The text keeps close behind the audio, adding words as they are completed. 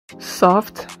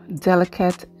Soft,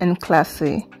 delicate, and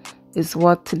classy is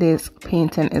what today's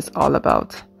painting is all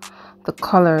about. The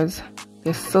colors,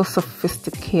 they're so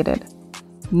sophisticated.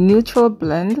 Neutral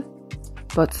blend,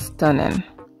 but stunning.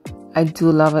 I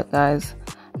do love it, guys.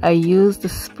 I use the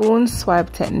spoon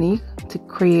swipe technique to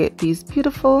create these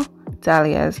beautiful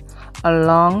dahlias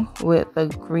along with the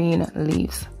green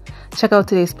leaves. Check out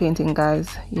today's painting, guys.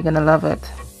 You're gonna love it.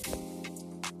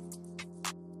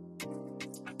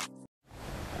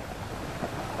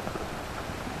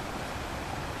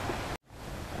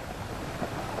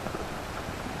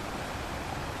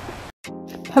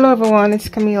 Hello everyone, it's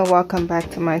Camille. Welcome back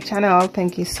to my channel.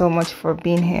 Thank you so much for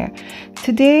being here.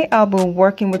 Today I'll be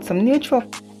working with some neutral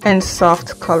and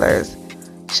soft colors.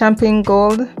 Champagne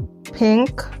gold,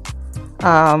 pink,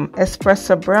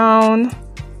 espresso brown,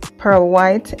 pearl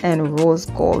white, and rose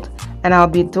gold. And I'll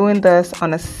be doing this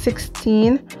on a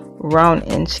 16 round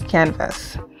inch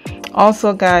canvas.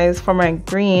 Also guys, for my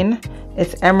green,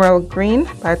 it's emerald green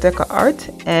by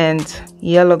DecoArt and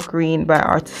yellow green by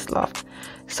Artist Loft.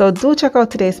 So do check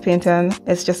out today's painting.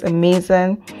 It's just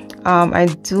amazing. I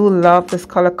do love this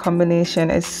color combination.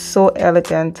 It's so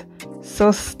elegant,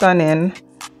 so stunning.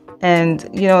 And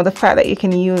you know, the fact that you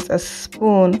can use a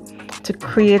spoon to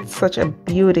create such a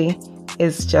beauty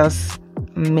is just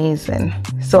amazing.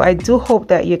 So I do hope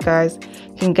that you guys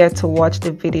can get to watch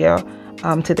the video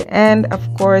to the end. Of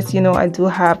course, you know, I do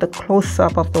have the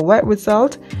close-up of the wet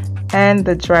result and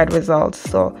the dried result.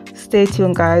 So stay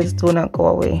tuned, guys. Do not go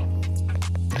away.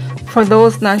 For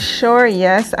those not sure,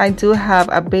 yes, I do have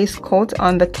a base coat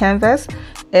on the canvas.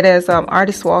 It is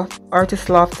Artist Loft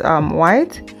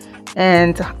white.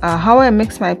 And how I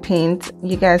mix my paint,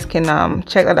 you guys can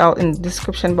check that out in the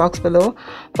description box below.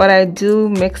 But I do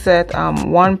mix it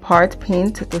 1 part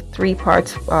paint to 3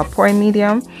 parts pouring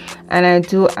medium. And I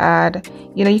do add,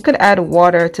 you know, you could add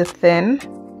water to thin,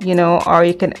 you know, or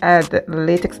you can add the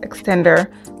latex extender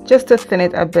just to thin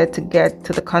it a bit to get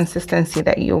to the consistency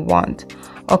that you want.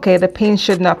 Okay, the paint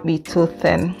should not be too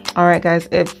thin. All right guys,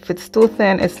 if it's too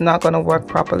thin, it's not going to work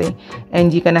properly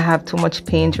and you're going to have too much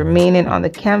paint remaining on the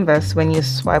canvas when you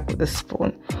swipe with the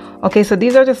spoon. Okay, so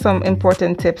these are just some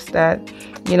important tips that,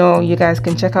 you know, you guys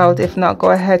can check out. If not,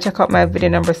 go ahead, check out my video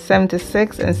number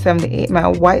 76 and 78, my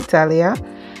white dahlia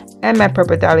and my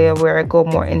purple dahlia, where I go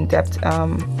more in depth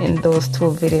in those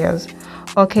 2 videos.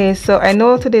 Okay, so I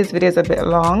know today's video is a bit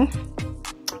long,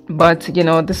 but you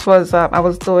know, this was I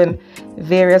was doing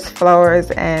various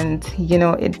flowers and you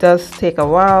know, it does take a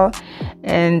while.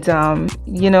 And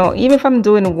you know, even if I'm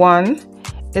doing one,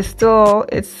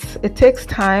 it takes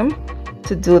time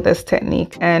to do this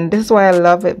technique. And this is why I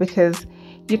love it, because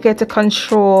you get to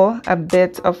control a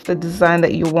bit of the design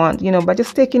that you want, you know, by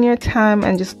just taking your time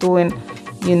and just doing,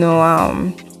 you know,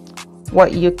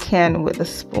 what you can with the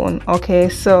spoon. Okay,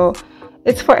 so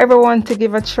it's for everyone to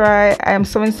give a try. I am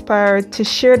so inspired to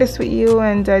share this with you,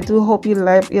 and I do hope you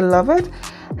love it.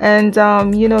 And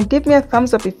you know, give me a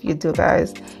thumbs up if you do,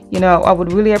 guys. You know, I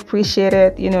would really appreciate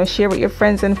it. You know, share with your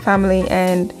friends and family.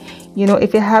 And you know,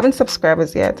 if you haven't subscribed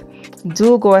as yet,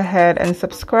 do go ahead and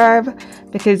subscribe,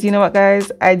 because you know what,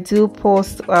 guys, I do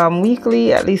post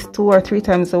weekly, at least 2 or 3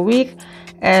 times a week.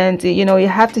 And you know, you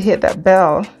have to hit that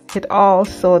bell, hit all,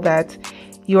 so that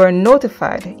you are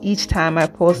notified each time I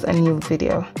post a new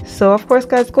video. So of course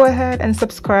guys, go ahead and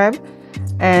subscribe.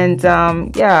 And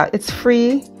yeah, it's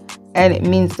free and it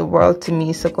means the world to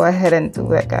me. So go ahead and do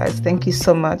that, guys. Thank you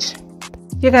so much.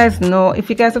 You guys know, if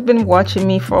you guys have been watching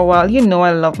me for a while, you know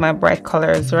I love my bright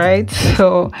colors, right?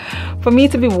 So for me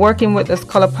to be working with this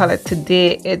color palette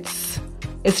today, it's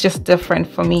just different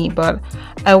for me. But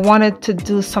I wanted to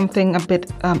do something a bit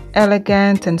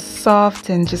elegant and soft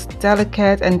and just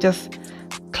delicate and just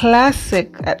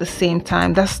classic at the same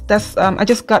time. I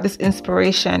just got this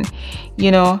inspiration,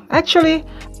 you know. Actually,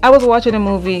 I was watching a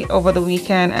movie over the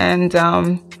weekend, and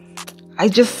I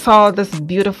just saw this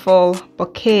beautiful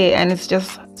bouquet, and it's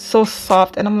just so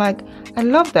soft, and I'm like, I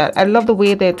love that. I love the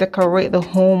way they decorate the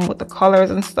home with the colors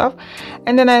and stuff.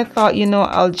 And then I thought, you know,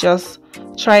 I'll just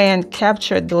try and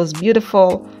capture those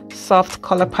beautiful soft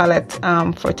color palette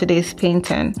for today's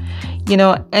painting, you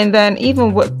know. And then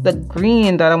even with the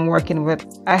green that I'm working with,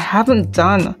 I haven't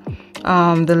done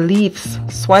the leaves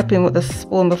swiping with the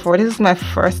spoon before. This is my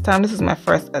first time. This is my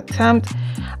first attempt.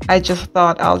 I just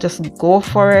thought I'll just go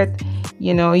for it.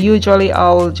 You know, usually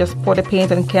I'll just pour the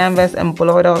paint on canvas and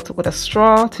blow it out with a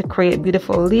straw to create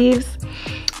beautiful leaves.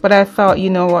 But I thought, you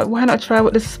know what, why not try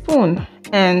with the spoon?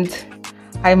 And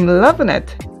I'm loving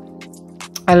it.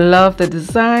 I love the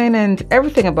design and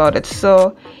everything about it.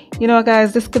 So, you know,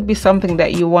 guys, this could be something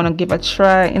that you want to give a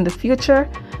try in the future,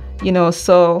 you know.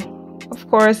 So of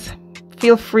course,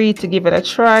 feel free to give it a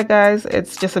try, guys.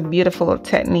 It's just a beautiful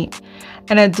technique.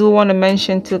 And I do want to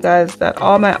mention too, guys, that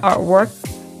all my artwork,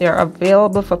 they're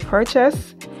available for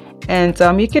purchase. And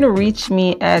you can reach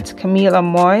me at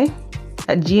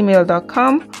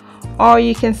camilleamoy@gmail.com, or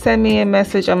you can send me a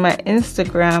message on my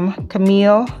Instagram,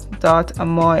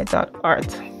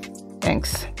 camille.amoy.art.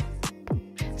 Thanks.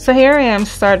 So here I am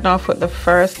starting off with the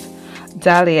first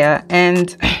dahlia,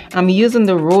 and I'm using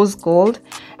the rose gold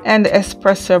and the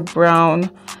espresso brown.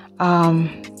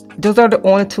 Those are the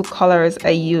only two colors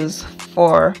I use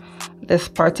for this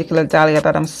particular dahlia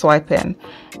that I'm swiping.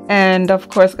 And of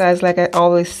course, guys, like I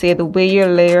always say, the way you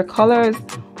layer colors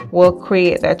will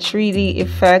create that 3D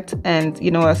effect, and you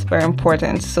know, that's very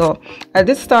important. So I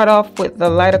did start off with the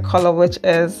lighter color, which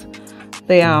is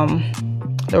the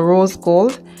rose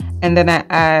gold, and then I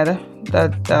add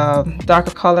the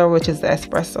darker color, which is the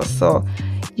espresso. So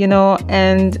you know,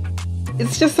 and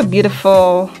it's just a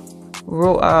beautiful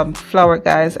flower,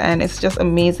 guys, and it's just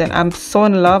amazing. I'm so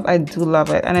in love. I do love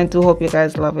it, and I do hope you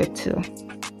guys love it too.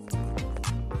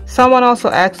 Someone also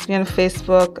asked me on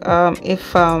Facebook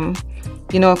if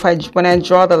you know, when I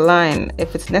draw the line,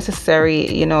 if it's necessary,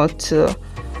 you know, to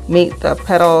make the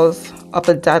petals of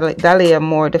the dahlia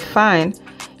more defined.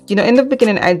 You know, in the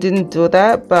beginning I didn't do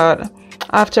that, but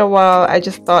after a while I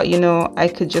just thought, you know, I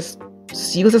could just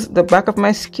use the back of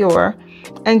my skewer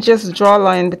and just draw a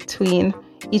line between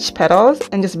each petals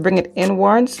and just bring it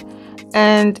inwards,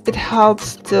 and it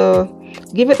helps to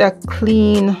give it a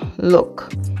clean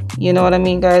look. You know what I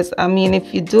mean, guys? I mean,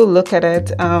 if you do look at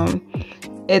it,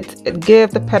 it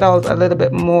gives the petals a little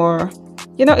bit more,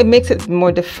 you know, it makes it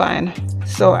more defined.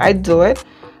 So I do it.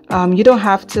 You don't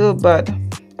have to, but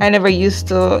I never used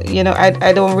to. You know,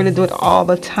 I don't really do it all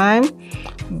the time,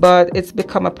 but it's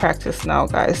become a practice now,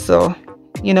 guys. So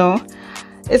you know,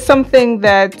 it's something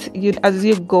that as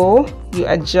you go, you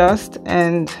adjust,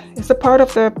 and it's a part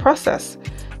of the process.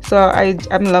 So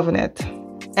I'm loving it.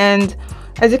 And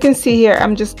as you can see here,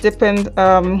 I'm just dipping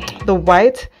the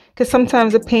white, because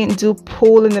sometimes the paint do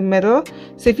pool in the middle.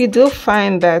 So if you do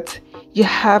find that you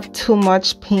have too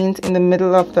much paint in the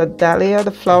middle of the dahlia,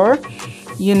 the flower,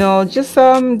 you know, just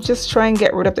try and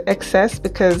get rid of the excess,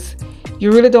 because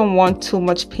you really don't want too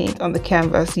much paint on the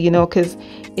canvas, you know, because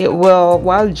it will,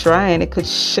 while drying, it could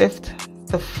shift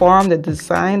the form, the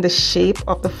design, the shape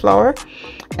of the flower.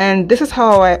 And this is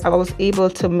how I was able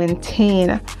to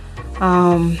maintain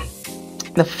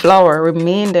the flower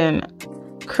remaining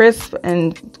crisp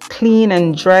and clean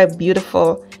and dry,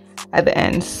 beautiful at the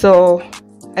end. So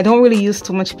I don't really use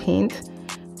too much paint,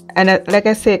 and like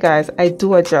I say, guys, I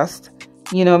do adjust,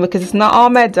 you know, because it's not all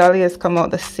my dahlias come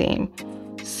out the same.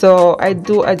 So I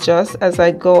do adjust as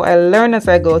I go. I learn as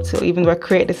I go too, even though I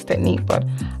create this technique, but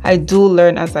I do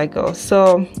learn as I go.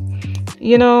 So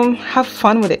you know, have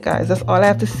fun with it, guys. That's all I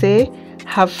have to say.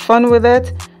 Have fun with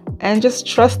it and just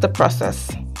trust the process.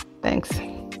 Thanks.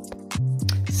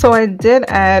 So I did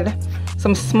add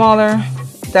some smaller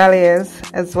dahlias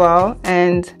as well,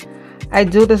 and I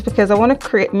do this because I want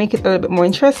to make it a little bit more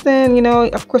interesting. You know,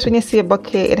 of course, when you see a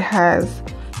bouquet, it has,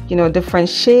 you know, different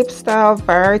shapes, styles,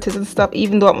 varieties and stuff,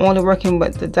 even though I'm only working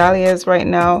with the dahlias right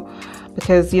now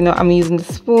because, you know, I'm using the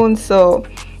spoon. So,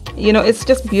 you know, it's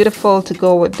just beautiful to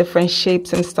go with different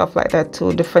shapes and stuff like that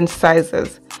too, different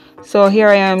sizes. So here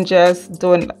I am just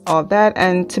doing all that,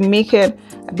 and to make it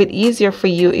a bit easier for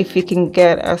you, if you can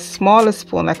get a smaller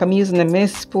spoon, like I'm using a mini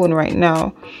spoon right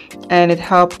now, and it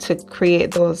helped to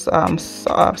create those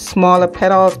smaller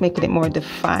petals, making it more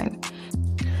defined.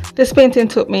 This painting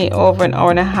took me over an hour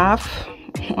and a half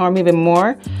or maybe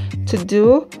more to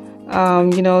do,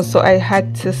 you know, so I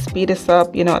had to speed this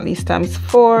up, you know, at least times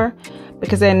 4,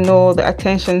 because I know the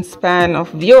attention span of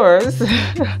viewers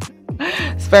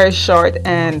it's very short,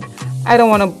 and I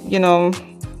don't want to, you know,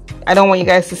 I don't want you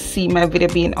guys to see my video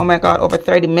being, oh my god, over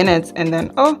 30 minutes, and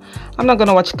then, oh, I'm not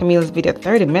gonna watch Camille's video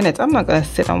 30 minutes. I'm not gonna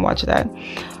sit and watch that.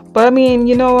 But I mean,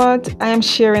 you know what, I am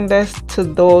sharing this to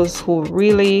those who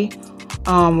really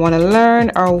want to learn,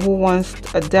 or who wants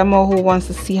a demo, who wants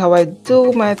to see how I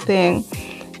do my thing.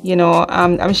 You know,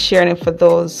 I'm sharing it for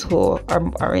those who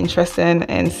are interested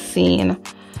in seeing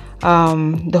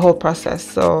the whole process.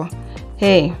 So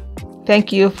hey,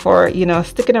 thank you for, you know,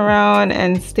 sticking around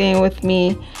and staying with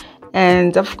me.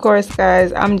 And of course,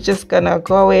 guys, I'm just gonna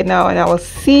go away now, and I will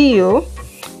see you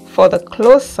for the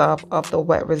close-up of the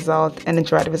wet result and the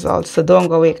dried result. So don't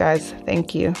go away, guys.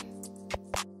 Thank you.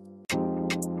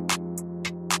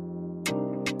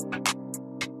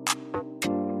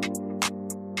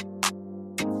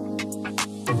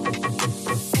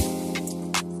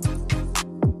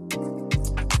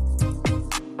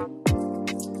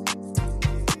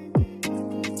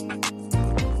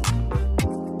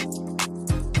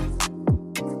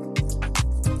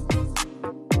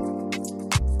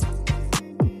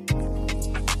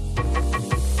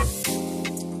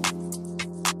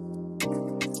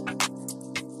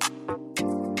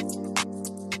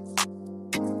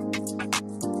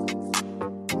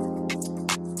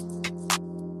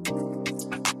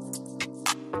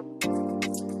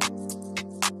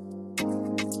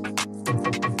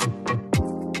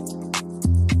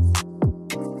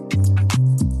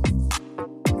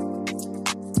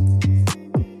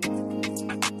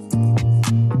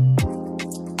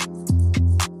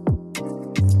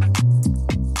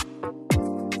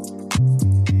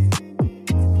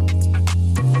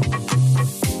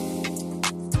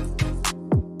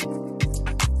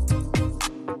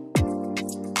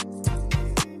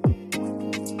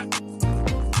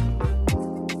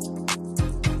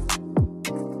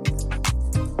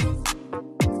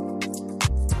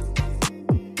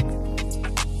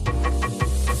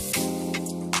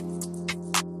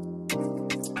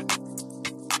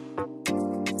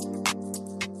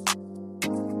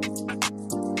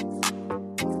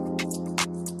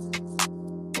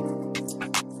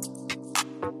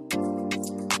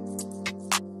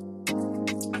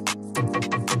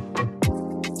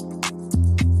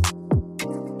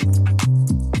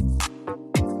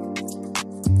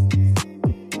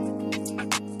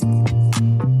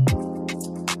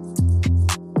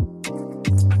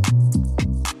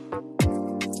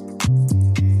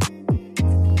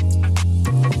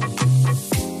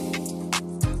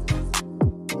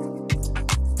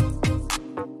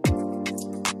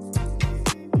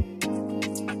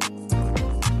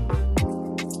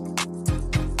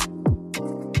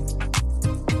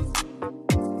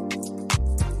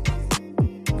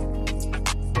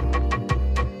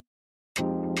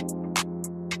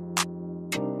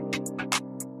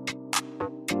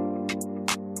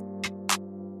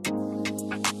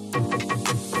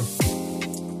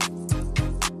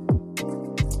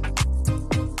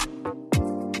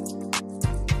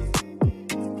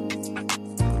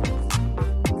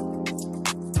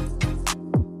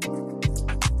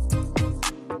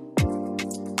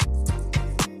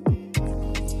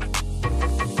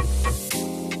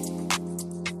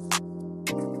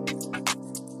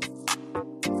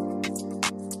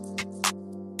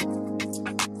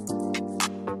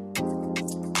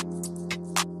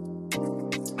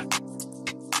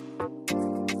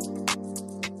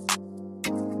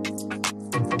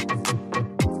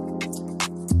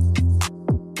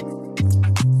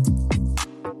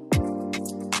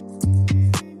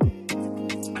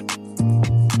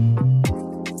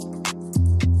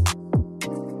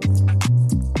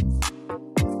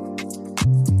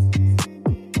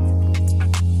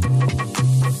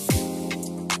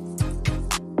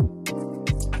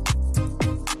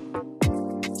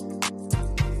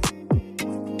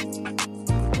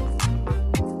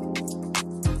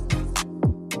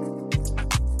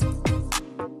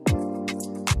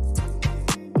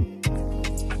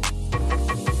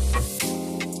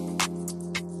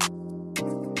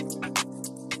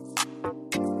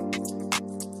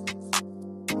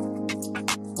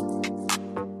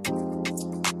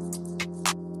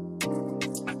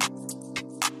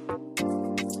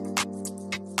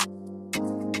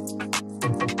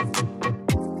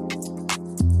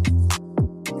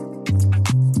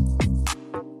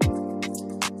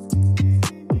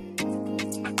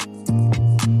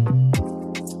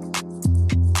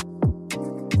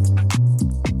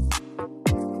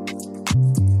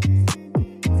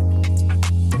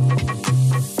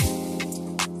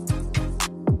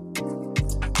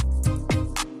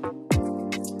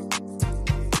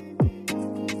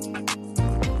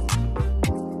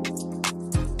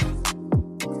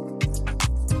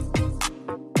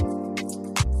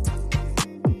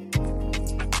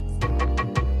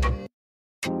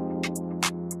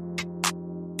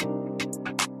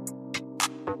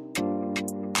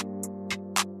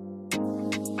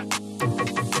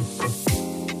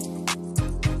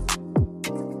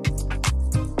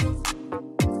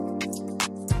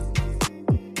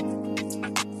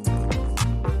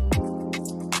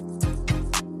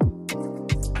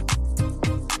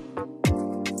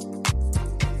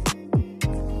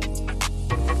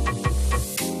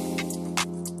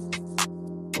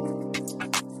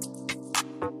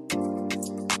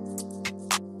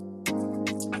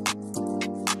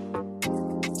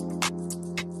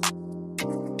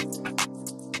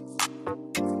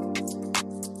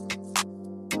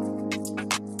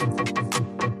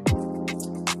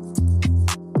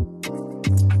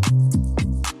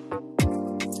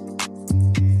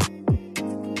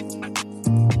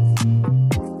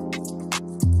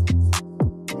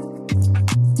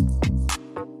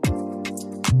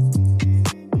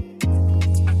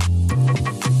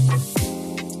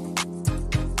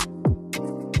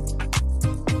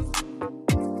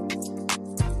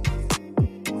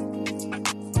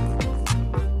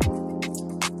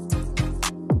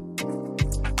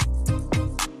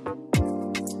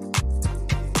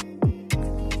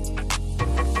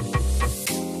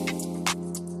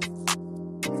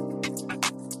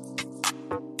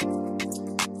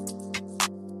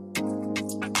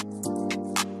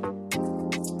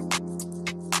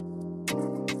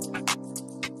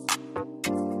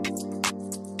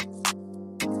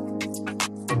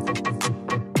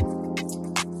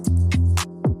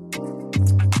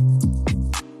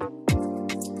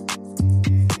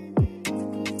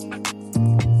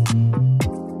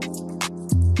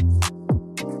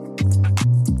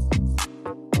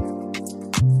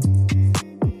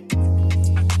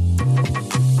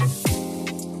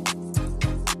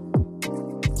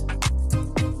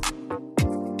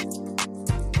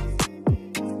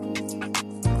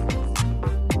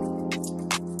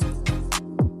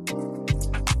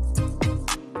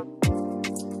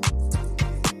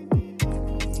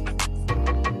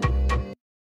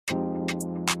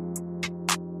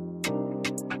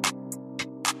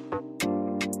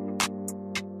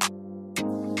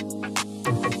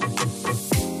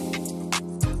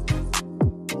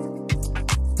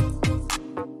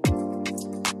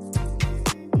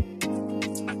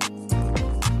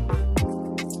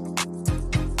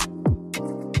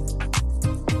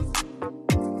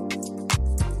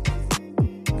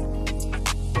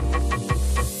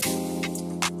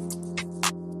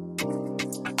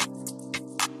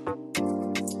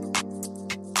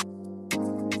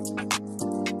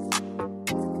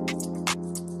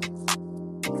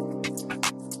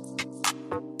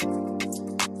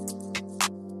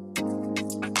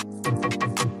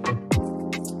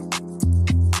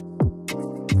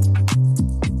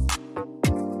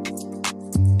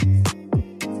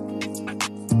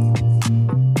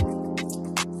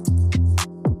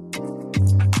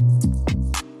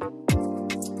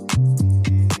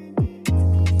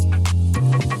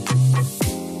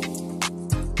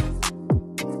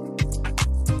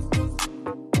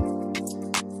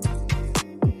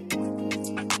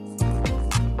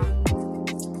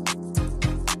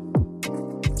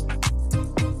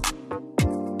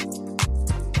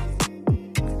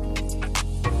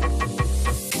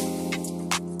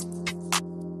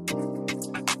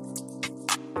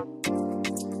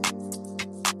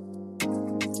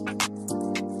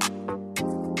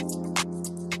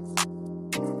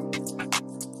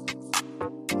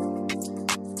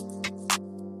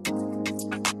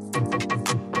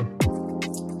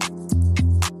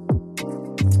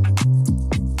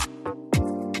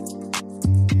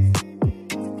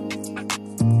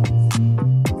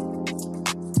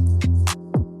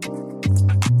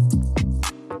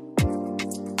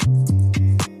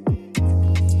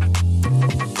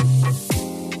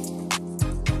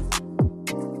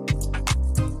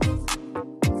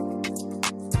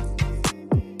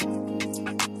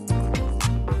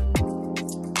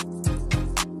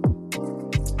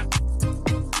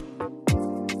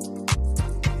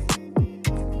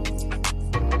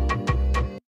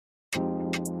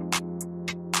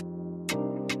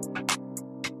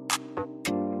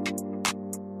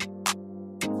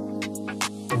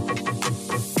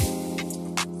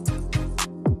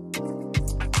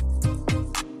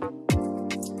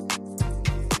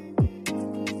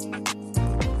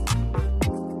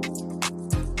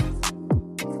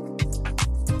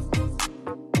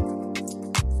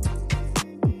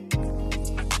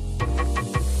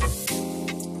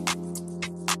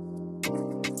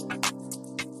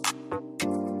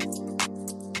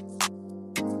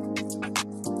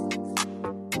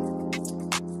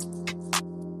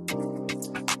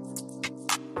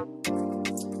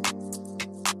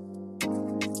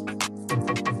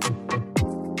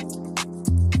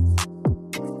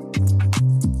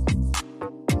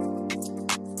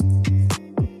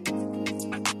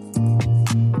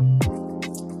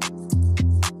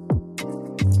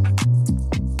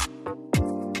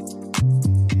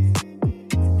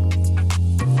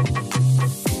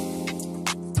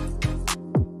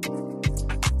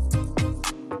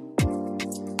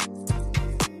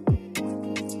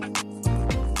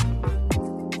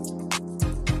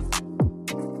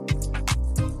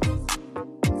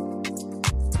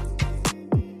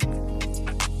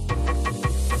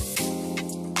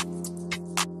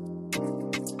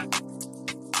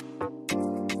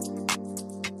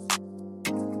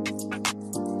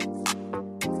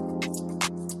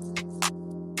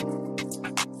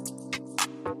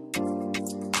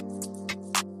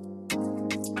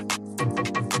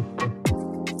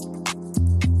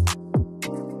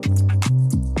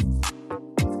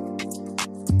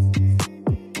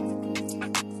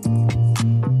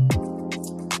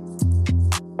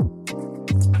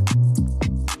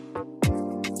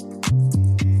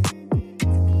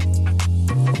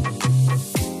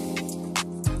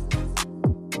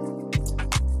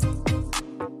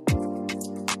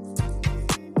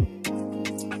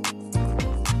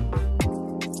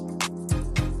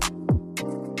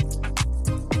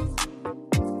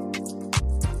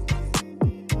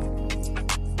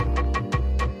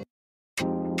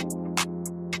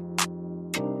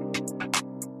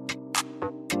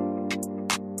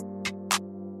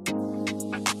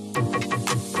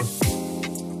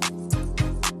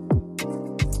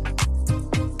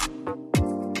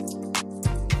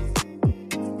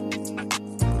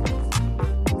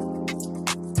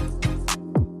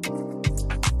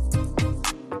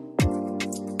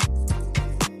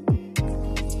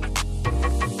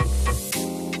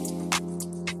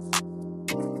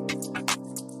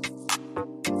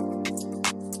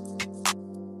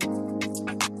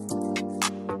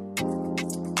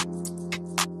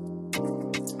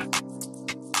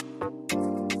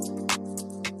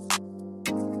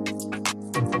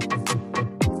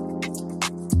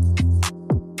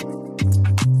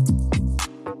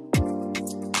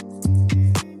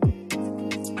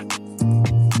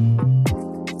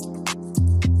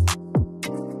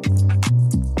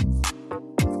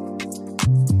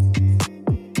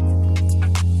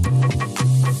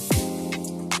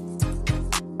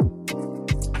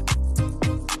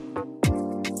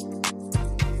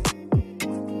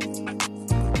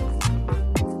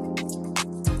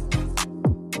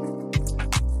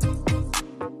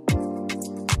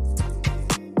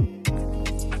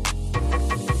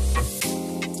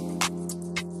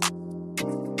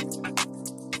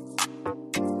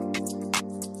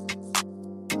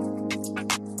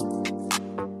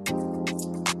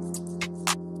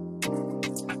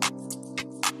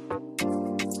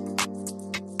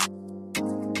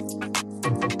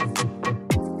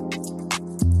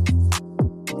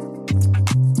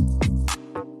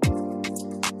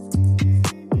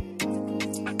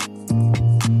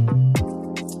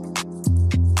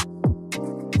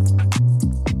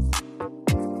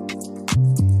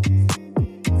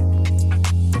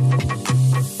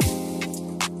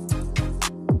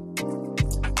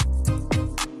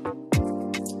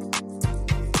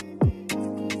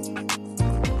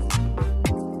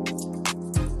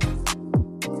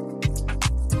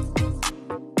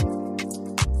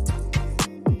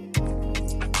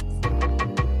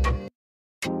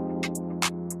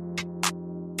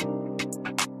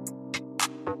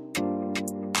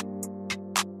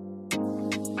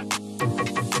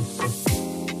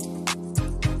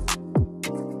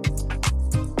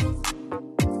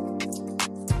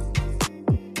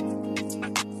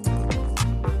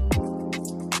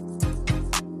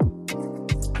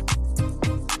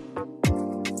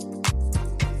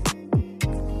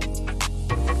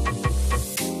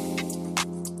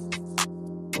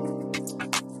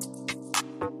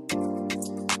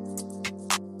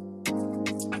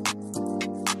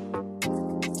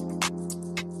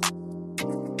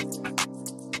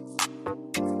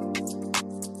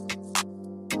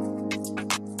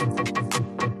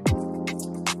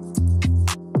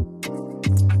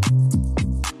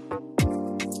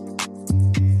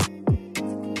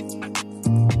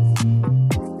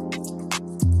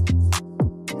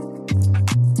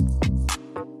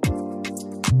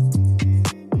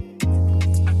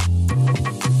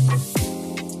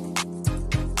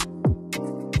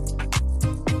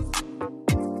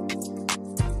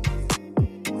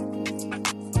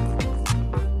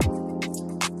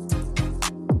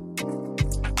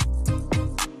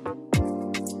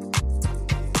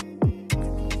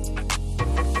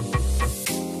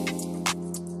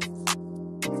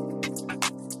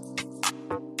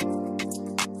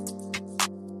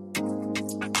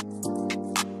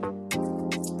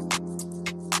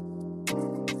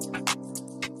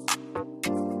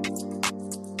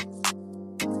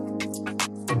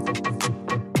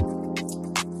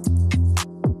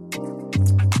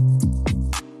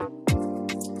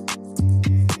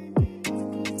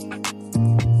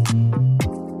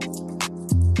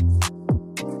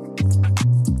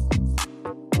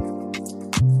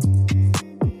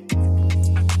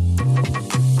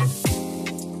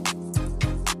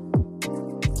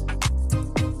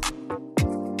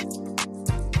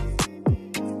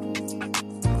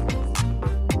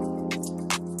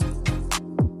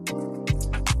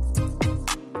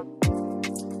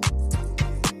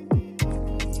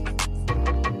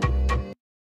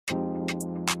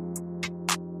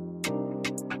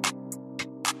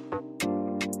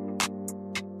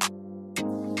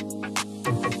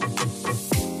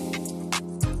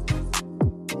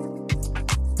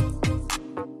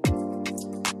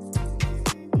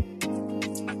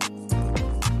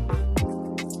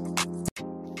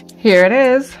 Here it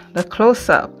is, the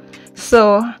close-up.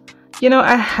 So, you know,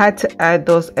 I had to add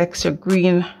those extra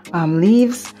green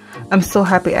leaves. I'm so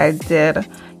happy I did.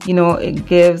 You know, it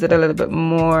gives it a little bit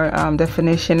more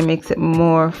definition. It makes it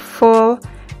more full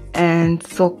and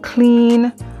so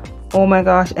clean. Oh my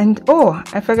gosh. And oh,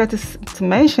 I forgot to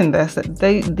mention this,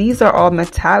 that these are all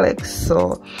metallics,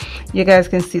 so you guys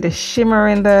can see the shimmer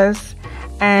in this.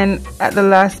 And at the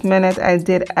last minute I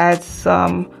did add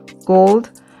some gold,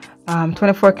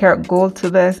 24 karat gold to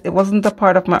this. It wasn't a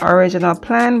part of my original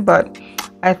plan, but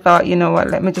I thought, you know what,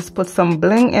 let me just put some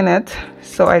bling in it.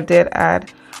 So I did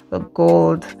add the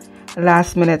gold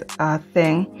last minute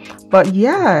thing. But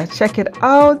yeah, check it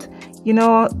out. You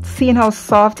know, seeing how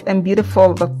soft and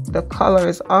beautiful the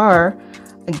colors are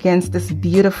against this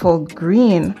beautiful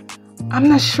green. I'm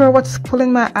not sure what's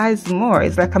pulling my eyes more.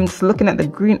 It's like I'm just looking at the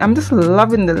green. I'm just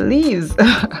loving the leaves.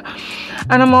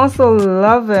 And I'm also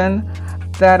loving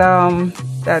that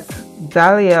that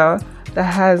dahlia that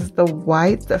has the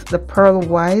white, that's the pearl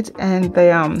white, and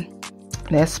the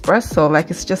espresso.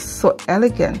 Like, it's just so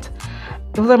elegant.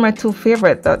 Those are my two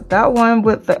favorite. That one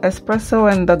with the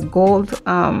espresso and the gold,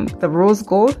 the rose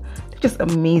gold, they're just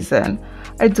amazing.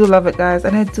 I do love it, guys,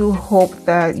 and I do hope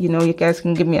that, you know, you guys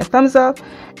can give me a thumbs up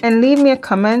and leave me a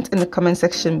comment in the comment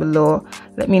section below.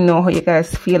 Let me know how you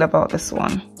guys feel about this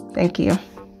one. Thank you.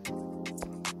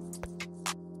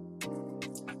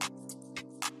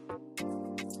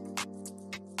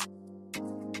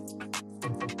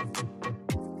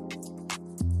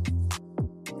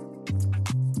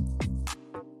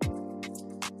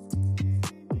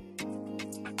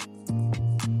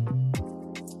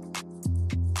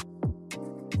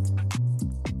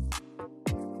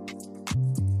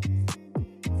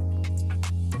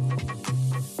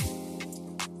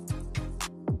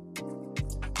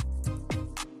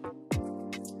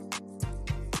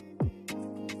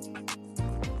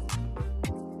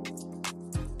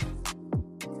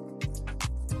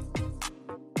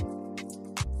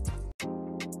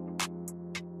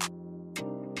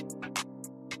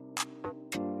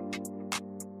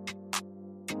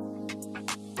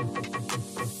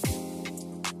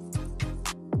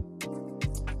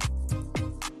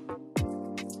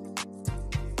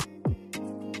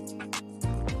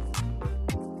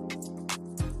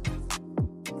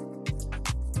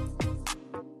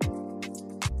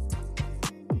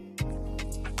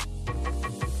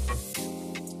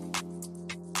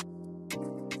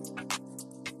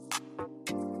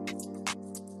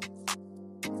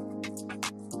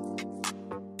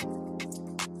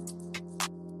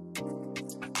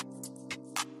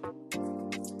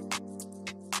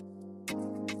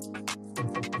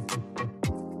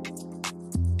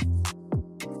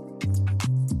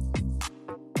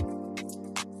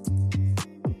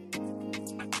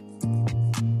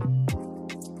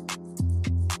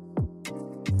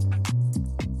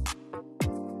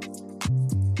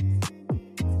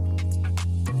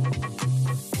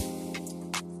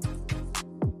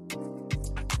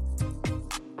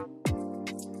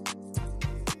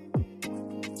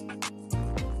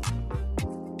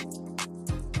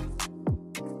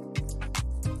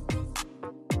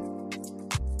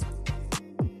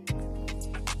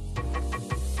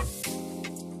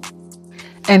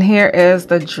 And here is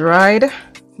the dried,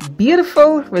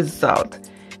 beautiful result.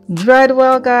 Dried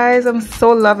well, guys. I'm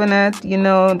so loving it. You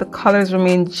know, the colors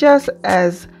remain just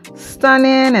as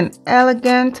stunning and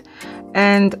elegant.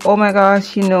 And oh my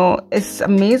gosh, you know, it's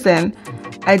amazing.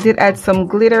 I did add some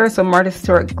glitter, some Martha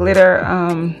Stewart glitter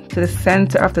to the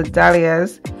center of the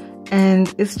dahlias,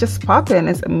 and it's just popping.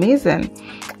 It's amazing.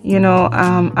 You know,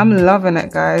 I'm loving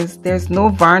it, guys. There's no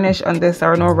varnish on this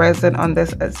or no resin on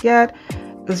this as yet.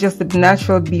 It's just the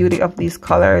natural beauty of these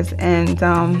colors. And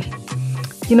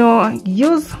you know,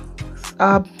 use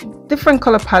different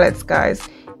color palettes, guys.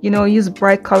 You know, use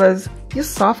bright colors, use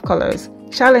soft colors,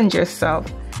 challenge yourself.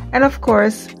 And of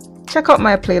course, check out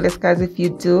my playlist, guys, if you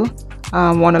do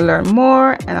want to learn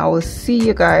more. And I will see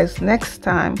you guys next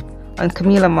time on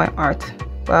Camila My Art.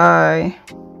 Bye.